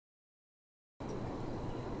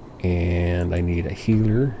And I need a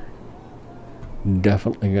healer.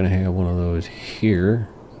 Definitely gonna have one of those here.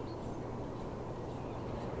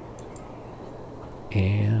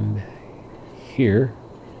 And here.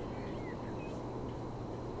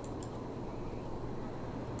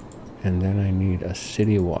 And then I need a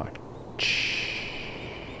city watch.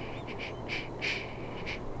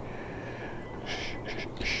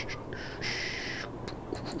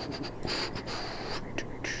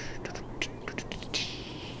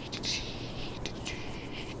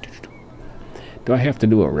 Do I have to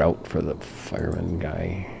do a route for the fireman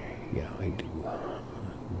guy? Yeah, I do.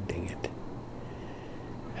 Dang it.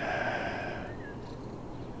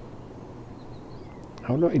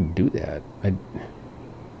 How do I do that?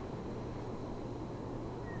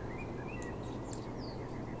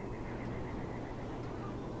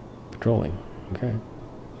 Patrolling. Okay.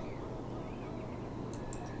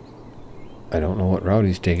 I don't know what route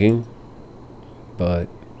he's taking, but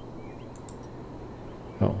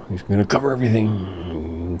oh, he's going to cover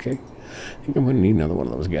everything. Okay. I think I'm going to need another one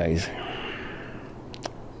of those guys.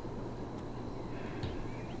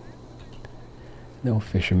 No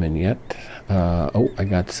fishermen yet. Oh, I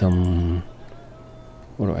got some.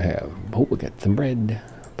 What do I have? Oh, we got some bread.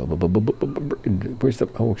 Where's the?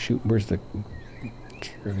 Oh shoot! Where's the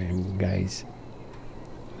caravan guys?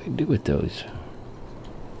 What do I do with those?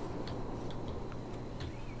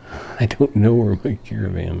 I don't know where my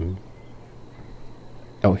caravan.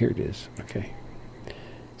 Oh, here it is. Okay.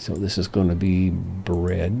 So this is going to be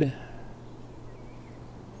bread.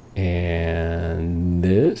 And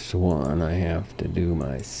this one I have to do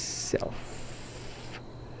myself.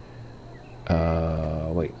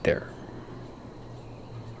 Wait, there.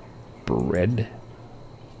 Bread.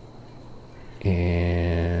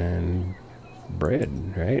 And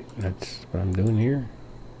bread, right? That's what I'm doing here.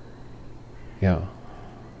 Yeah.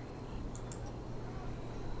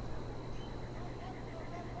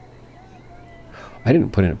 I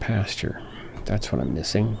didn't put in a pasture. That's what I'm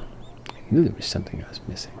missing. I knew there was something I was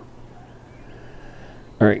missing.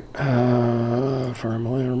 All right, farm,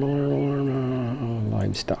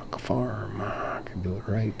 livestock farm. I can do it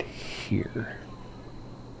right here.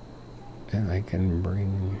 And I can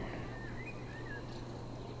bring,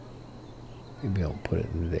 maybe I'll put it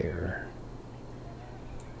there.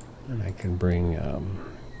 And I can bring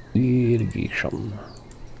irrigation.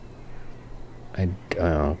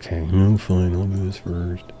 Okay, I'm fine, I'll do this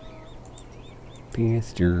first.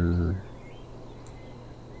 Pasture.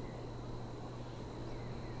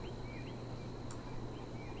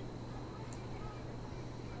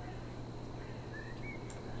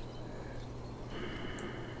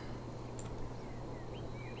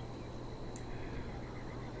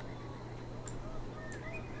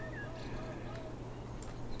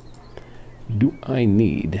 Do I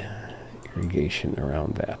need irrigation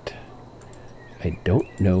around that? I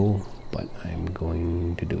don't know, but I'm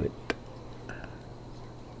going to do it.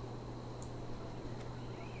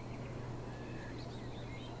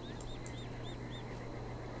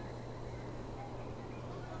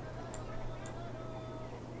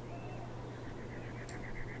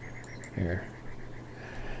 There.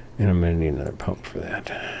 And I'm going to need another pump for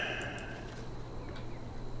that.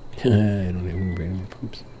 I don't even bring any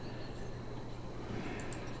pumps.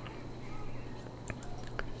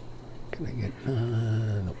 Can I get,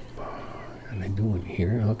 nope. Can I do one here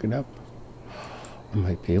and hook it up? I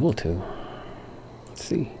might be able to. Let's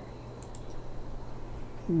see.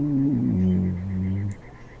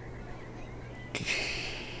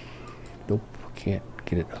 Nope, can't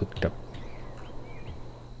get it hooked up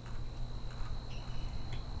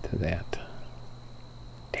to that.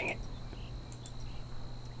 Dang it.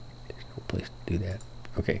 There's no place to do that.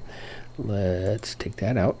 Okay, let's take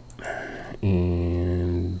that out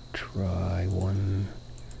and try one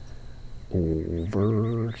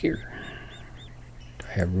over here. Do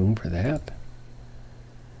I have room for that?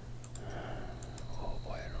 Oh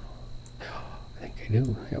boy, I don't know. I think I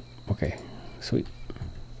do. Yep. Okay. Sweet.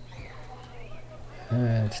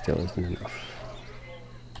 That still isn't enough.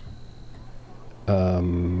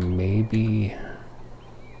 Maybe.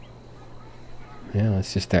 Yeah,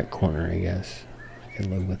 it's just that corner, I guess. I can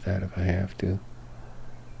live with that if I have to.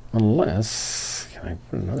 Unless, can I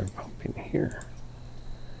put another pump in here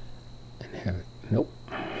and have it? Nope.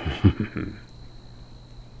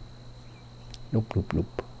 Nope, nope,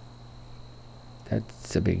 nope.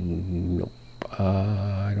 That's a big nope.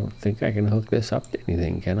 I don't think I can hook this up to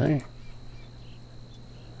anything, can I?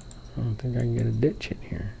 I don't think I can get a ditch in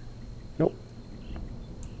here. Nope.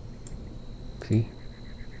 See?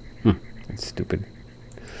 That's stupid.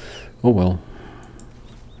 Oh well.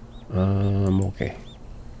 Okay.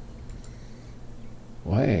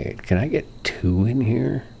 Wait, can I get 2 in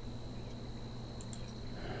here?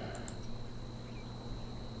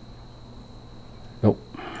 Nope.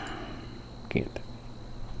 Can't.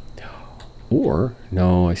 Or,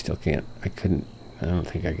 no, I still can't. I couldn't. I don't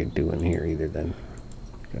think I could do in here either then.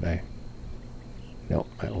 Could I? No,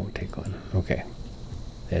 I won't take one. Okay.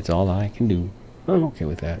 That's all I can do. I'm okay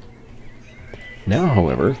with that. Now,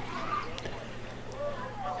 however,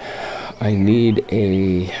 I need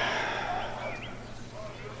a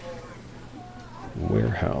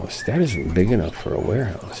warehouse. That isn't big enough for a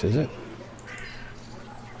warehouse, is it?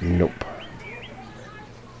 Nope.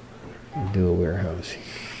 Do a warehouse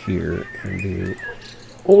here and do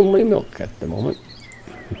only milk at the moment.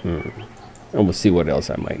 And we'll see what else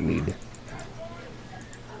I might need.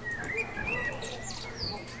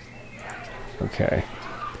 Okay.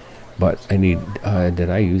 But I need, did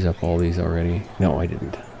I use up all these already? No, I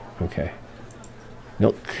didn't. Okay.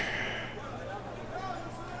 Milk.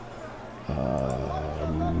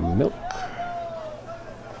 Milk.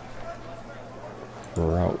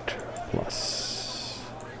 Route plus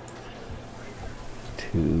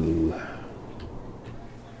 2.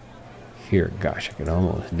 Here, gosh, I could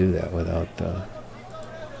almost do that without,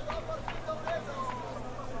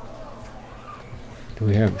 do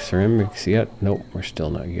we have ceramics yet? Nope, we're still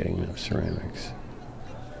not getting enough ceramics.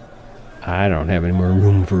 I don't have any more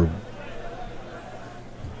room for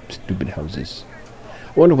stupid houses.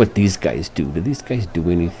 I wonder what these guys do. Do these guys do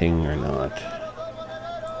anything or not?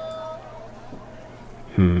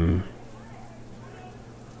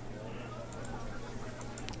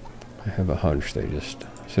 I have a hunch they just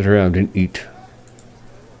sit around and eat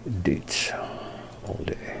dates all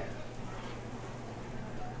day.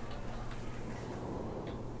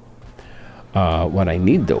 What I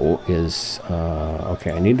need though is,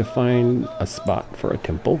 okay, I need to find a spot for a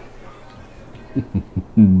temple.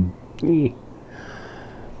 You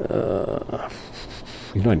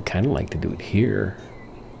know, I'd kind of like to do it here.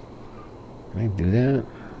 Can I do that?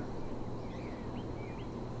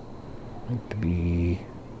 I'd like to be,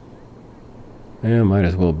 yeah, might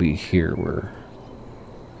as well be here where,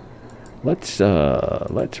 let's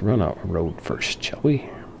run out a road first, shall we?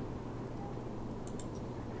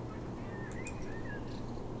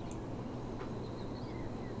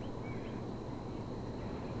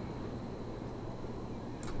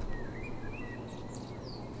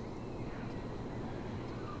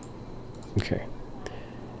 Okay,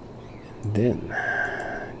 and then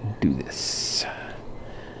do this.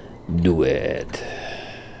 Do it.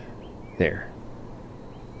 There.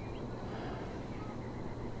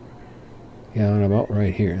 Yeah, and about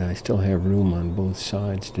right here. I still have room on both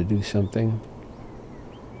sides to do something.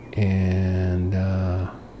 And,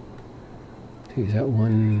 see, is that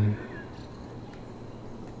one?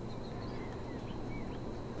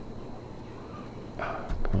 Oh,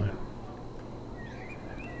 come on.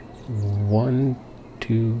 1,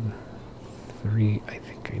 2, 3. I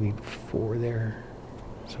think I need 4 there.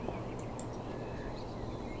 So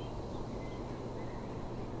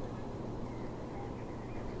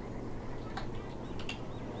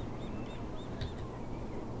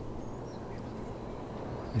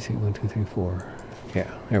I see 1, 2, 3, 4. Yeah,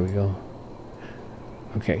 there we go.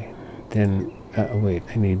 Okay, then wait.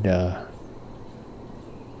 I need no.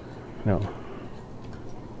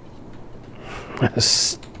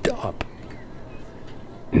 Stop.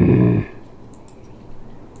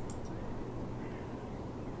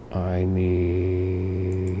 I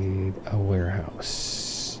need a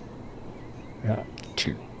warehouse. Yeah,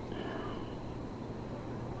 2.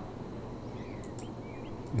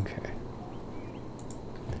 Okay.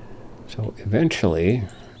 So eventually,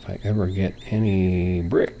 if I ever get any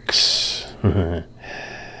bricks, I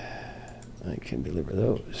can deliver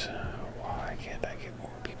those. Why can't I get more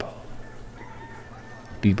people?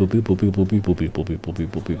 People.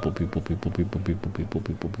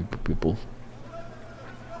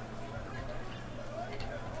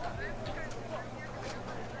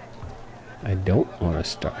 I don't want to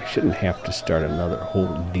start. I shouldn't have to start another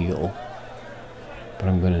whole deal. But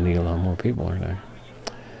I'm going to need a lot more people, aren't I?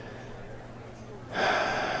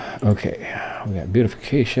 Okay, we got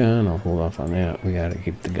beautification. I'll hold off on that. We got to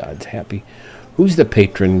keep the gods happy. Who's the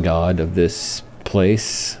patron god of this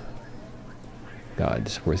place?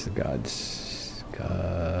 Gods. Where's the gods?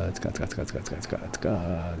 Gods.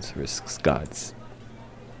 Risks gods.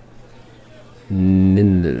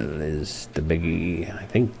 Nindle is the biggie, I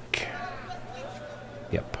think.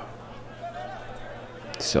 Yep.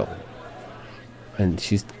 So, and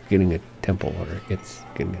she's getting a temple, or it's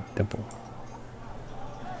getting a temple.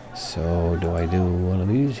 So, do I do one of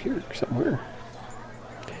these here somewhere?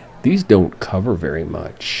 These don't cover very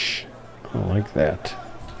much. I don't like that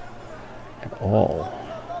at all.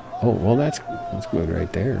 Oh, well, that's good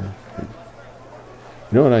right there. You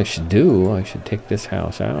know what I should do? I should take this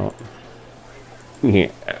house out.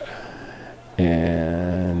 Yeah.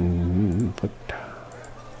 And put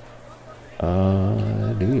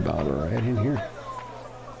dinghy bobber right in here.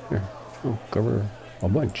 Here. Oh, cover a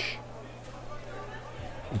bunch.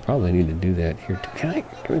 I probably need to do that here too. Can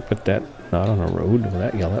we put that not on a road? Will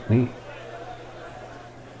that yell at me?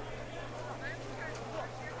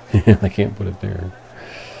 I can't put it there.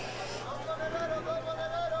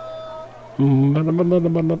 Oh, I'm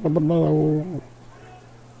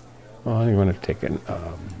going to take a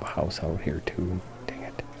house out here too. Dang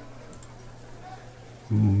it.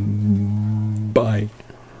 Bye.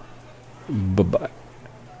 Bye-bye.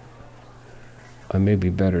 I maybe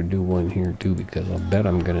better do one here too, because I'll bet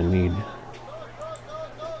I'm going to need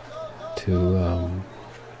to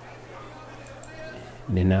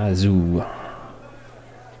Nenazu.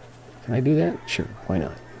 Can I do that? Sure, why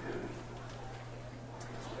not?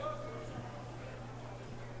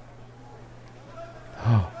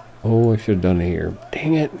 Oh, I should have done it here.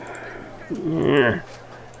 Dang it.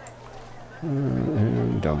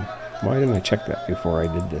 I'm dumb. Why didn't I check that before I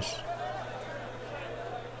did this?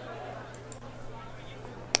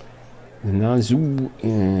 Nazu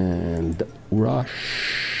and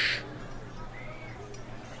Rush.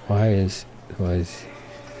 Why is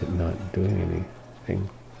it not doing anything?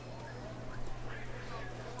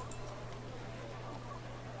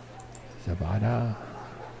 Zabada.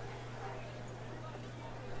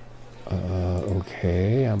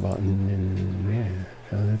 Okay, how about yeah.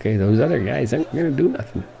 Okay, those other guys aren't gonna do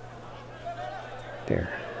nothing.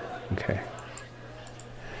 There. Okay.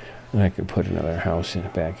 And I could put another house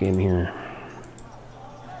back in here.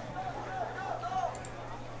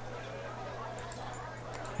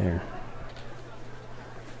 There.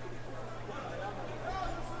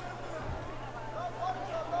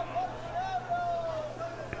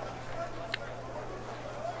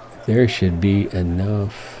 There should be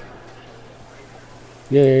enough.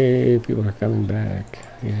 Yay, people are coming back.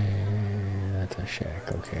 Yay, that's a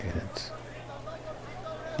shack. Okay, that's...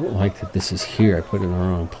 I don't like that this is here. I put it in the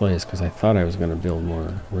wrong place because I thought I was going to build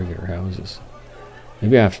more regular houses.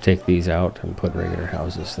 Maybe I have to take these out and put regular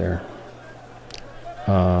houses there.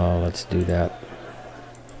 Let's do that.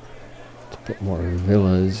 Let's put more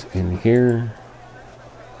villas in here.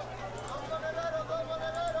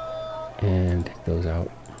 And take those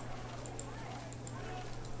out.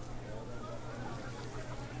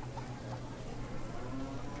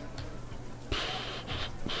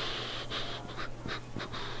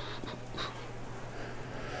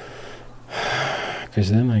 Because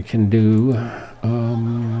then I can do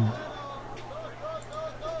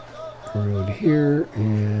road here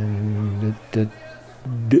and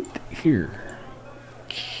here.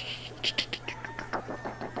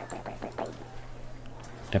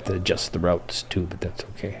 Have to adjust the routes too, but that's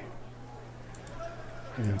okay.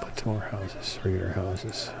 And put some more houses, regular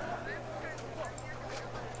houses.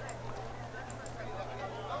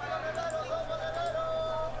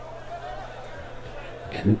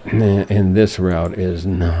 And this route is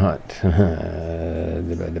not.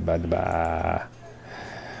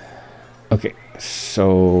 Okay,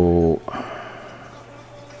 so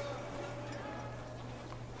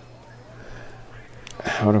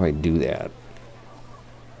how do I do that?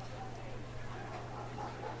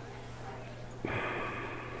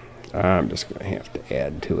 I'm just going to have to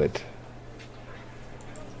add to it.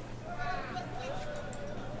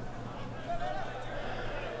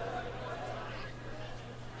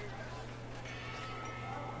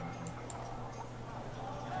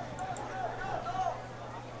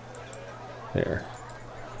 There.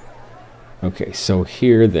 Okay, so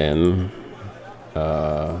here then,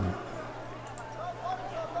 and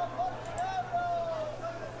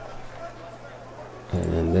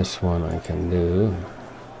then this one I can do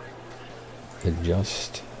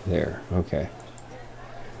adjust there. Okay.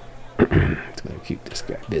 It's gonna keep this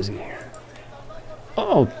guy busy.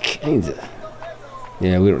 All kinds of.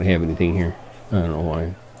 Yeah, we don't have anything here. I don't know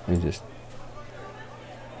why. I just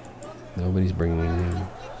nobody's bringing in.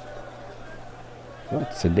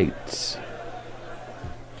 What's the dates?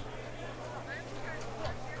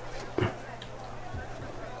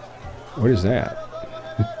 What is that?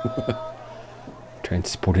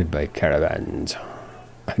 Transported by caravans.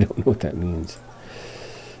 I don't know what that means.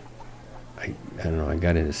 I don't know. I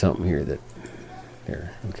got into something here that...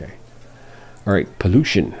 There. Okay. All right.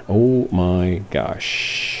 Pollution. Oh my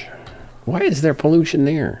gosh. Why is there pollution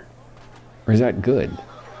there? Or is that good?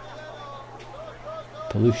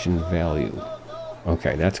 Pollution value.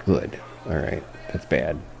 Okay, that's good. All right, that's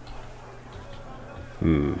bad.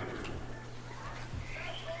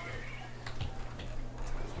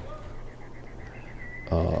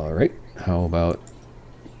 All right. How about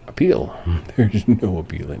appeal? There's no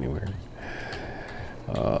appeal anywhere.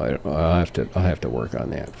 I'll have to work on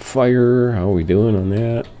that. Fire. How are we doing on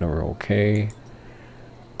that? No, we're okay.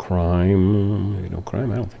 Crime. No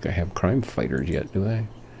crime. I don't think I have crime fighters yet, do I?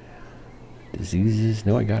 Diseases.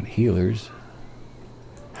 No, I got healers.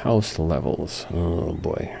 House levels. Oh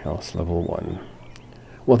boy. House level 1.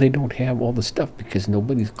 Well, they don't have all the stuff because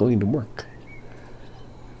nobody's going to work.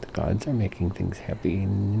 The gods are making things happy.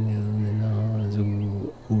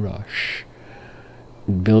 Urush.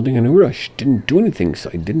 Building an Urush didn't do anything, so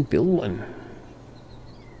I didn't build one.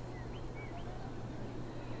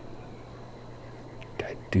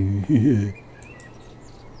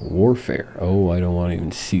 Warfare. Oh, I don't want to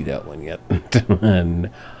even see that one yet.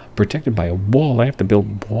 And protected by a wall. I have to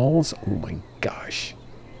build walls? Oh my gosh.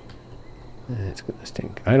 It's going to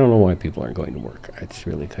stink. I don't know why people aren't going to work. It's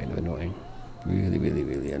really kind of annoying. Really, really,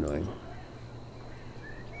 really annoying.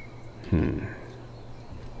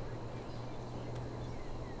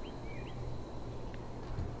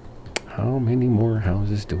 How many more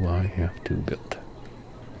houses do I have to build?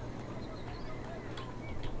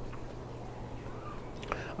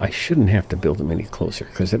 I shouldn't have to build them any closer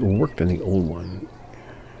because it worked in the old one.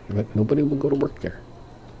 But nobody will go to work there.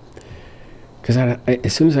 Because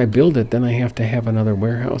as soon as I build it, then I have to have another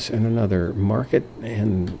warehouse and another market.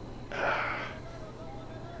 And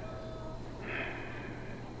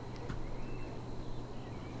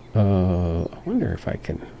I wonder if I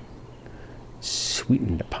can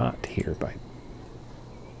sweeten the pot here by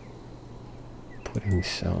putting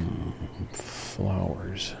some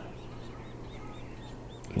flowers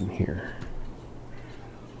in here.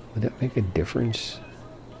 Would that make a difference?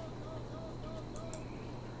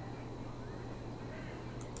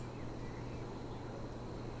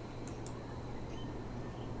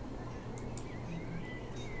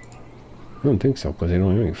 I don't think so, because they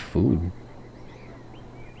don't have any food.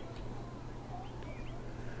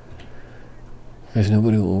 Because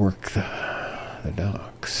nobody will work the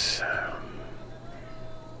docks.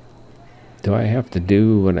 Do I have to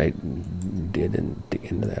do what I did in the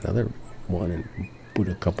end of that other one and put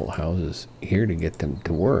a couple houses here to get them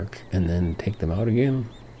to work and then take them out again?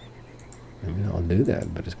 I mean, I'll do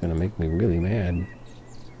that, but it's going to make me really mad.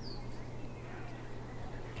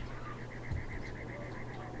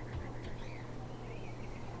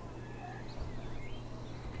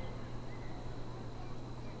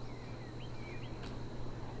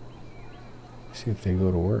 See if they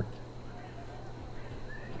go to work.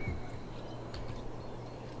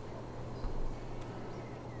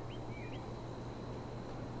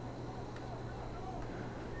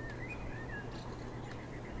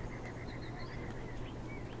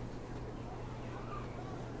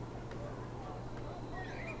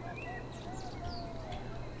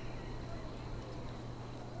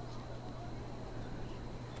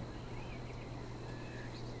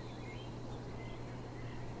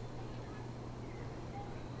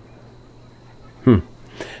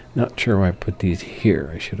 Not sure why I put these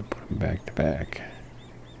here. I should have put them back to back.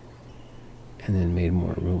 And then made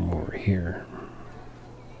more room over here.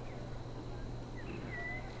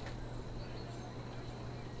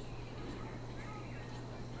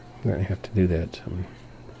 I'm going to have to do that soon.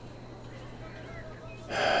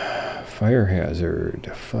 Fire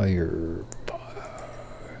hazard. Fire.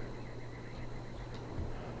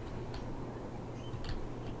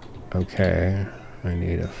 Okay. I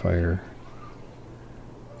need a fire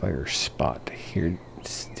spot here.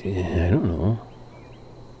 I don't know.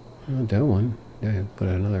 That one. I put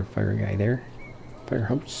another fire guy there.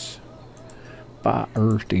 Firehouse.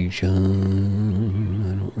 Fire station.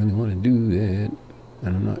 I don't really want to do that.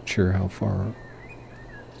 And I'm not sure how far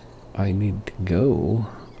I need to go.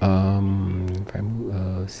 If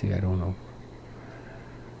I'm, see, I don't know.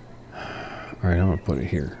 Alright, I'm going to put it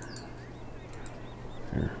here.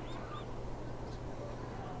 There.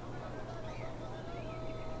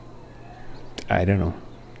 I don't know.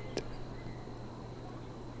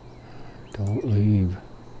 Don't leave.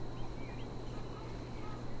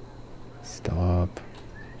 Stop.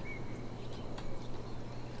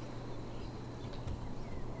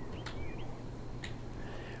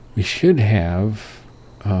 We should have,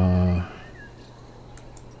 okay,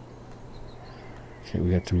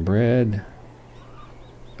 we got some bread,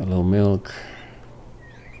 a little milk,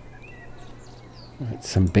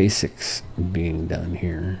 some basics being done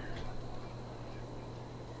here.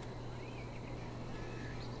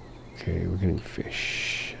 Okay, we're getting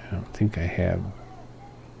fish. I don't think I have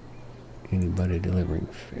anybody delivering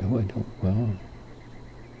fish. Oh, I don't, well.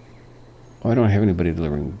 Oh, I don't have anybody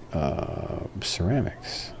delivering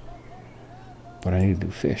ceramics. But I need to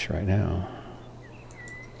do fish right now.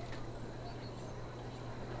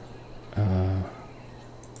 I'm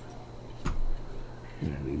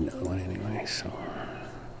gonna need another one anyway, so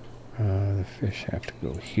the fish have to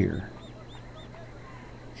go here.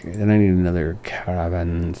 Okay, then I need another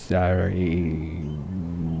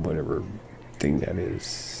caravanserai, whatever thing that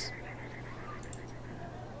is.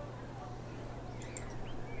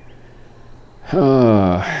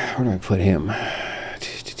 Where do I put him?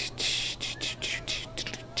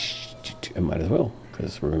 I might as well,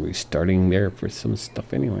 because we're going to be starting there for some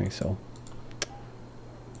stuff anyway, so.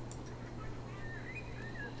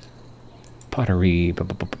 Pottery,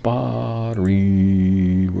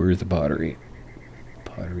 pottery, where's the pottery?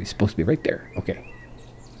 Pottery's supposed to be right there, okay.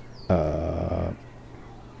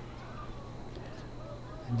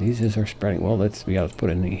 These are spreading, well, let's put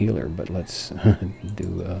in the healer, but let's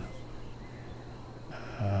do,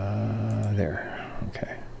 there,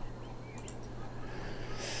 okay.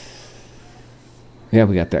 Yeah,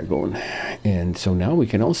 we got that going. And so now we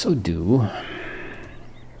can also do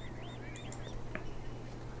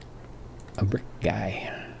a brick guy.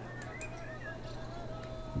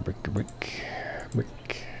 Brick to brick.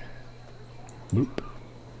 Brick. Bloop.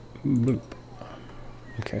 Bloop.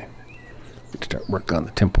 Okay. Let's start work on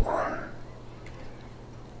the temple.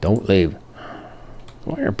 Don't leave.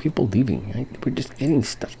 Why are people leaving? We're just getting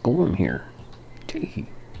stuff going here. Gee.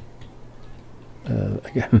 I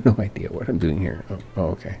got no idea what I'm doing here.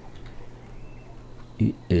 Oh, okay.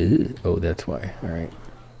 Oh, that's why. All right.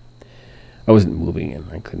 I wasn't moving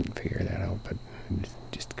and I couldn't figure that out, but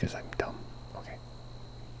just because I'm dumb. Okay.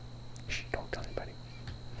 Shh, don't tell anybody.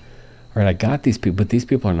 All right, I got these people, but these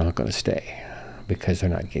people are not going to stay because they're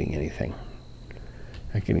not getting anything.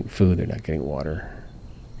 They're not getting food. They're not getting water.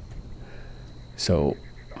 So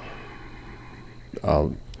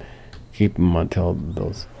I'll keep them until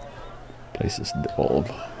those places devolve.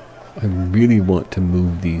 I really want to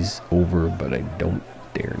move these over, but I don't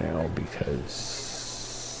dare now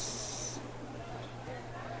because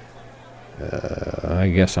I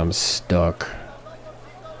guess I'm stuck.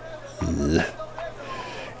 Ugh.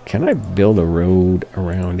 Can I build a road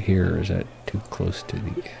around here, or is that too close to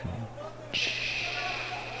the edge?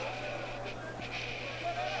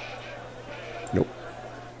 Nope.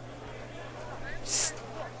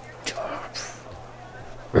 Stop.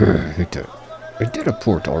 I did a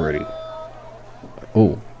port already.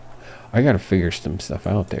 Oh, I gotta figure some stuff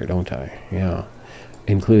out there, don't I? Yeah.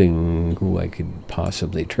 Including who I could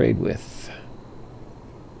possibly trade with.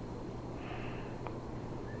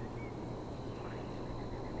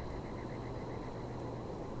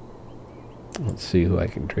 Let's see who I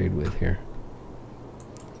can trade with here.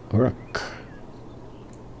 Uruk.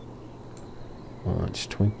 Wants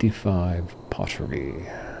 25 pottery.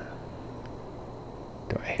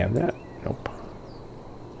 Do I have that? Nope.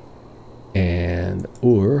 And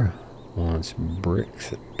wants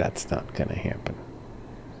bricks. That's not gonna happen.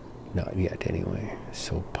 Not yet anyway.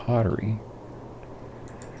 So pottery.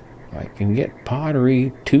 I can get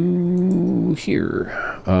pottery to here.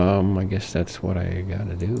 I guess that's what I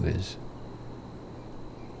gotta do is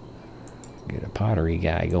get a pottery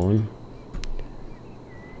guy going.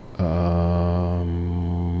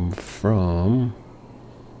 From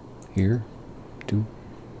here to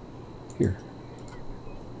here.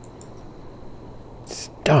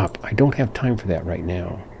 Stop! I don't have time for that right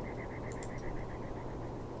now.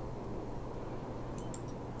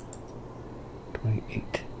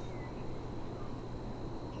 $28.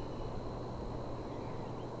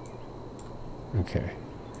 Okay.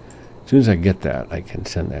 As soon as I get that, I can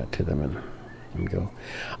send that to them and go.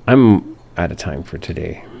 I'm out of time for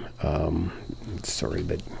today. Sorry,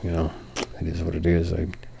 but you know, it is what it is. I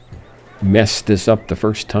messed this up the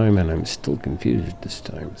first time, and I'm still confused this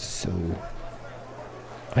time. So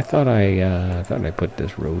I thought I put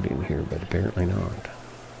this road in here, but apparently not.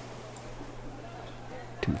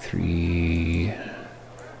 2, 3.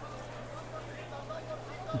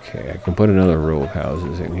 Okay, I can put another row of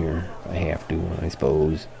houses in here. I have to, I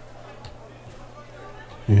suppose.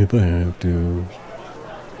 If I have to.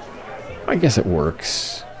 I guess it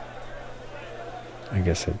works. I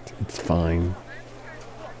guess it's fine.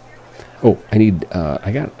 Oh, I need,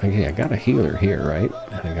 I got a healer here, right?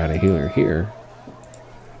 And I got a healer here.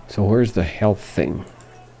 So where's the health thing?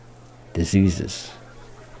 Diseases.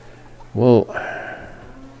 Well,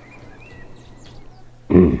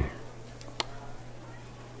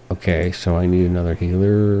 okay, so I need another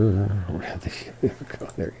healer. Where'd the healer go?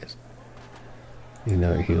 There he is. Need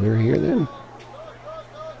another healer here then? Is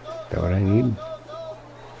that what I need?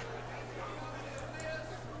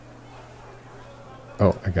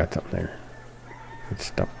 Oh, I got something there. It's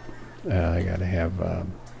stuck. I gotta have.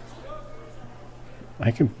 I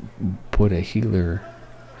can put a healer.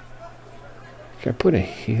 Should I put a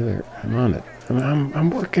healer? I'm on it. I'm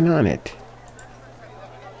working on it.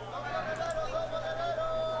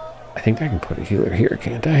 I think I can put a healer here,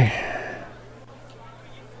 can't I?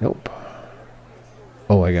 Nope.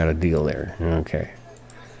 Oh, I got a deal there. Okay.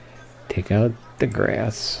 Take out the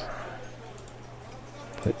grass.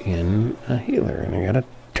 Put in a healer, and I gotta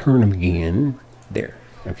turn them again. There.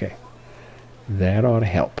 Okay. That ought to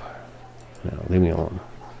help. Now, leave me alone.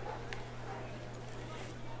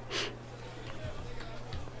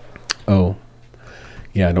 Oh.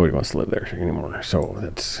 Yeah, nobody wants to live there anymore. So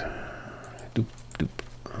that's... Doop, doop.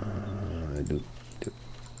 Doop, doop.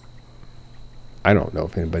 I don't know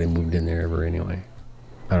if anybody moved in there ever anyway.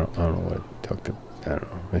 I don't know what it took to... I don't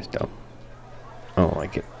know. It's dumb. I don't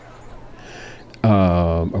like it.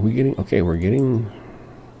 Are we getting... Okay, we're getting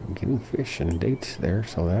fish and dates there,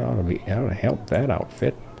 so that ought to help that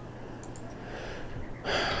outfit.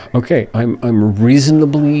 Okay, I'm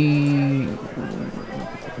reasonably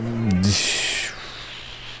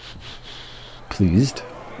pleased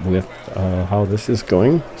with how this is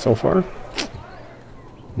going so far.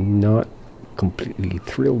 Not completely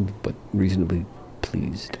thrilled, but reasonably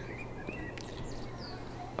pleased.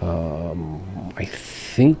 I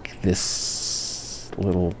think this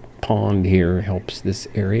little pond here helps this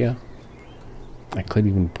area. I could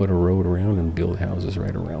even put a road around and build houses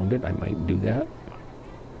right around it. I might do that.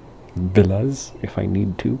 Villas, if I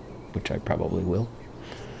need to, which I probably will.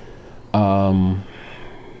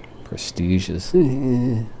 Prestige is...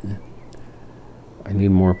 I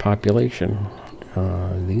need more population.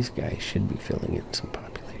 These guys should be filling in some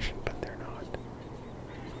population, but they're not.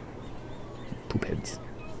 Poopheads.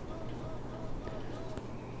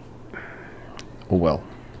 Oh well.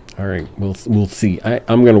 All right, we'll see.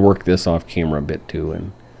 I'm going to work this off camera a bit too.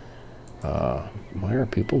 And why are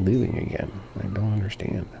people leaving again? I don't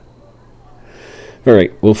understand. All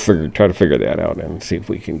right, we'll try to figure that out and see if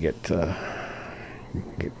we can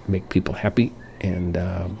make people happy and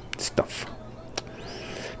stuff.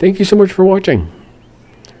 Thank you so much for watching.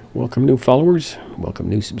 Welcome new followers. Welcome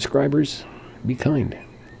new subscribers. Be kind,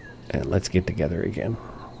 and let's get together again.